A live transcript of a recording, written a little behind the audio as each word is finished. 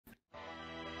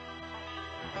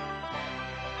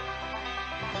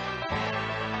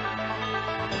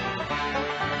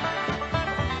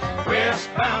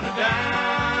westbound and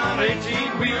down,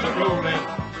 18-wheeler rolling.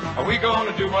 Are we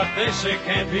gonna do what they say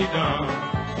can't be done?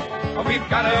 We've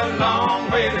got a long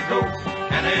way to go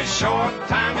and a short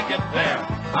time to get there.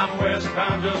 I'm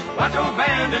westbound, just watch old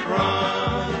bandit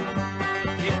run.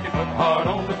 Keep your foot hard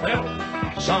on the pedal,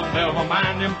 son, never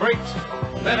mind them brakes.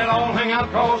 Let it all hang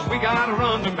out, cause we got a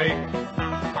run to make.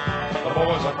 The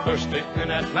boys are thirsty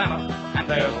in Atlanta, and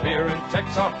there's beer in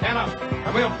Texarkana,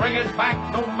 and we'll bring it back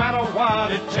no matter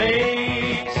what it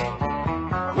takes.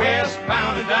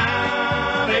 Westbound and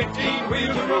down,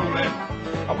 18-wheeler rolling.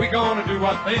 Are we gonna do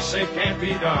what they say can't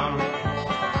be done?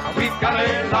 We've got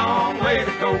a long way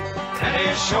to go and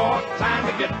a short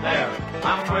time to get there.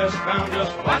 I'm westbound,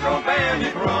 just watch old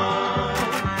bandit run.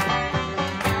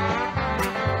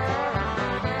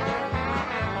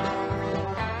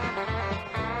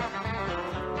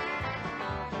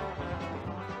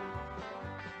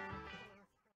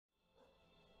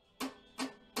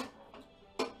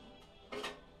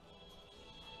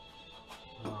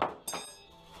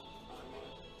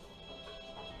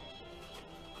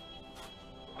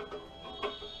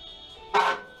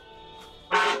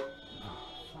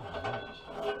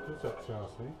 Who's that,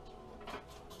 Chelsea?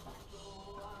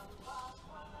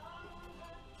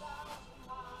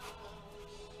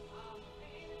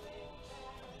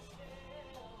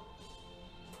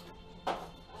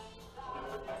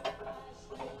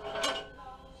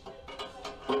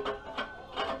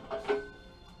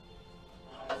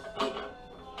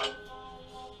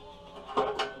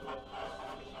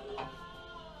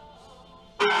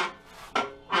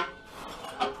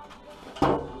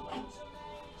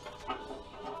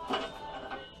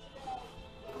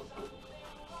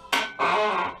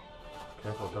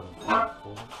 Careful, it doesn't fall.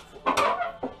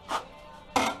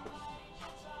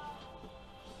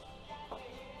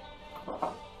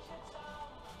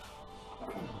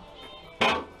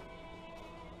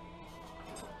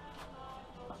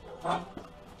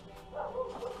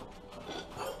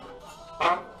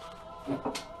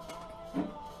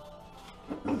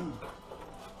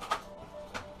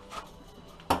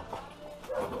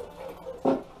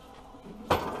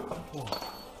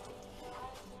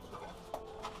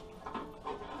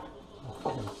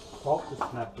 Bolt just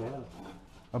snapped out.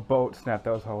 A bolt snapped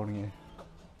that was holding you.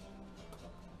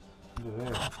 Under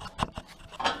there.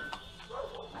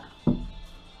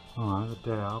 Oh, the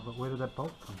dowel, but where did that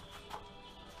bolt come from?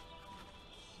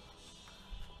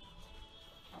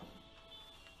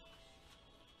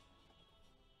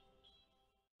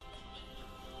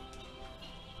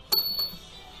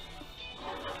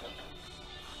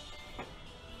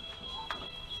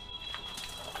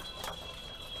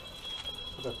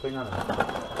 Put that thing on it.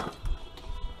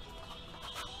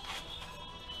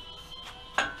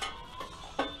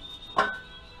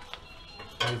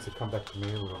 It needs to come back to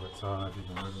me a little bit, so I don't know if you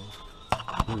can move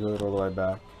it. Move it all the way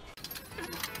back.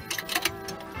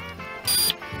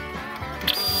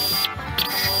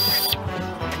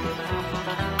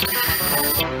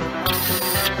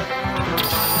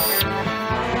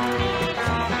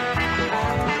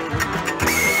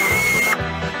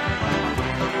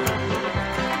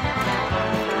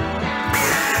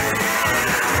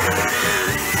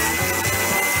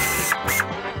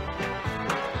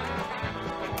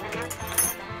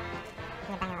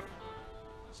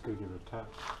 Just gotta give it a tap.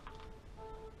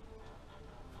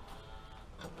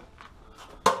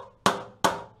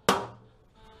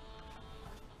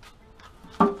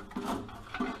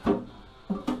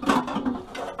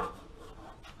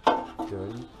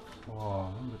 Dirty.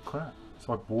 Oh, look at the crap. It's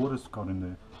like water's got in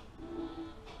there.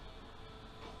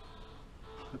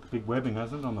 Got the big webbing,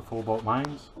 hasn't it, on the 4-bolt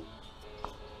mains?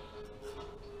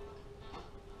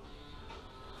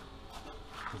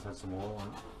 Just had some oil on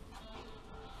it.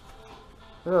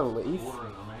 There's a leaf. Water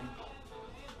in it, I mean.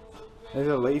 There's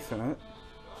a leaf in it.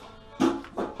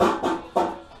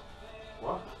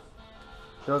 What?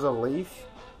 There was a leaf.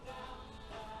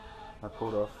 I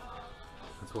pulled off.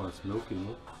 That's why it's milky,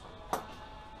 look.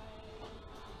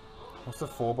 What's the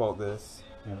 4-bolt this?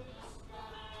 Yeah.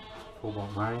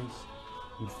 4-bolt mains.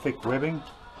 And thick webbing,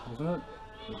 wasn't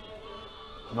it?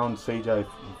 Non-CJ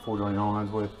 499s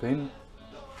worth thin.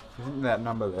 Isn't that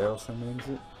number there also means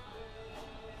it?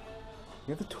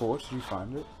 You have the torch, did you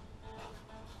find it?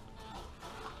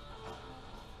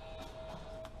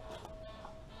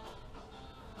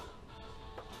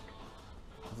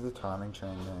 There's the timing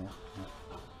chain there.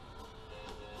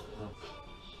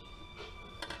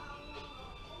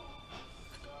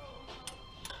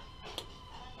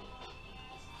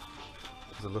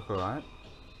 Does it look alright?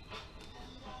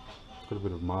 It's got a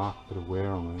bit of mark, a bit of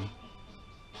wear on there.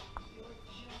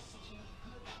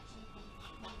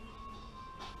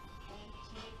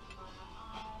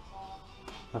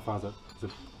 How far is it?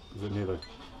 Is it near the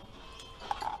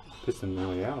piston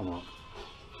nearly out or not?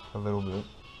 A little bit.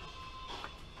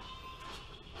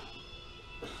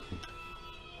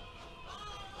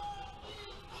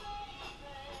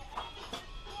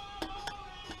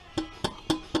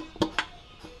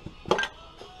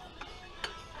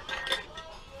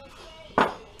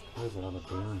 Where's that other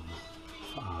bearing?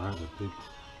 Oh, that's a big.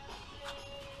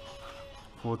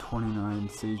 429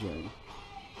 CJ.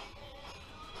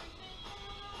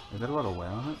 Is that a lot of wear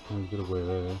on it? There's a bit of wear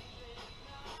there.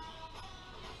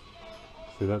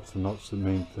 See, that's the notch that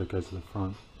means that goes to the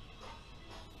front.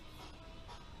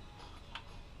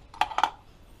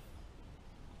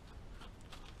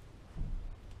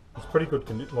 It's pretty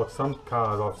good. Like some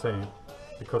cars I've seen,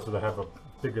 because they have a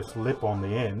bigger lip on the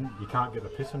end, you can't get the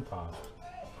piston past.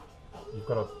 You've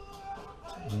got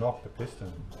to knock the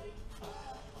piston.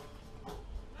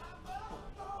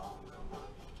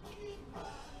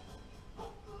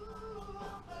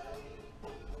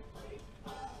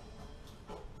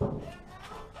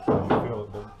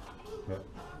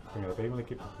 Bring it up evenly,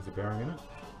 there's a bearing in it.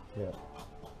 Yeah.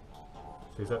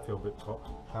 So does that feel a bit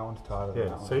top? That one's tighter than Yeah,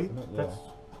 that one, see? isn't it? That's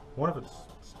one of it's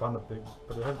spun a bit,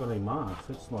 but it hasn't got any marks.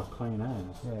 It's like clean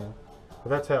as. Yeah. But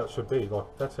that's how it should be. Like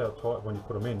that's how tight when you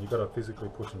put them in. You've got to physically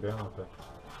push them down like that.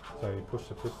 So you push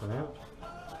the piston out.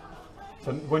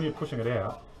 So when you're pushing it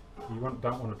out, you don't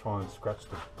want to try and scratch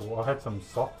the ball. I had some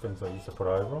soft things I used to put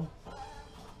over them.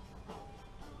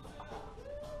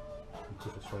 And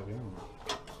push it straight in.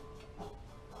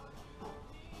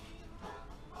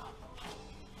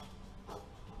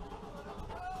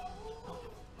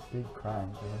 Big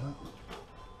crank, isn't it?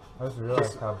 I just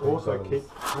realised how big Also that keep, is.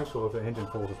 make sure if the engine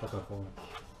falls, it's not going to fall.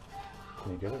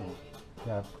 Can you get it?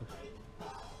 Yeah, I push.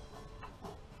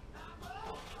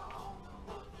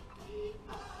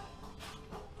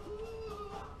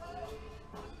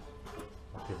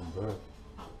 I'll give them birth.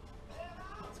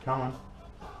 It's coming.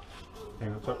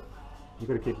 Hang on, so you've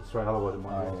got to keep it straight, otherwise it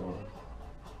might fall.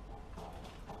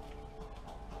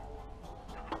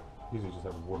 Usually just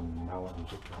have a wooden mallet and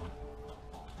shit going.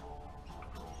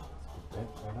 It's a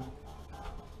bit bent, isn't it?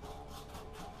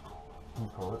 Can you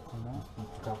pull it from there? You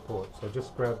can't pull it, so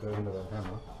just grab the end of that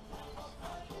hammer.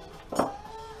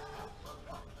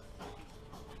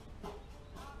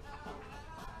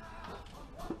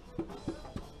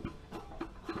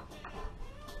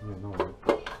 Yeah, no way.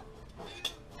 There's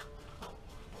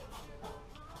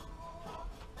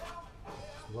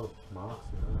a lot of marks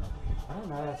in there. I don't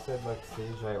know, I said like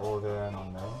CJ all there and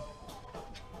on there.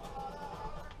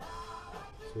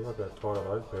 See like how tight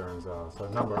those bearings are. So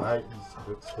number 8 is a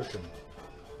bit slipping.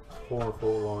 4 and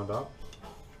 4 lined up.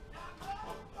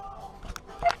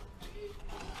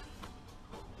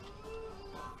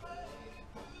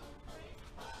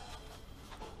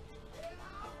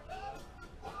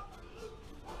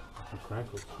 The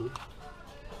crank looks good.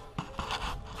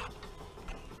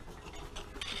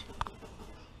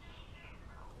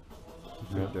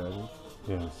 It's a bit dirty.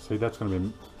 Yeah, see that's going to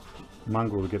be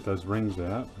mongrel to get those rings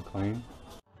out and clean.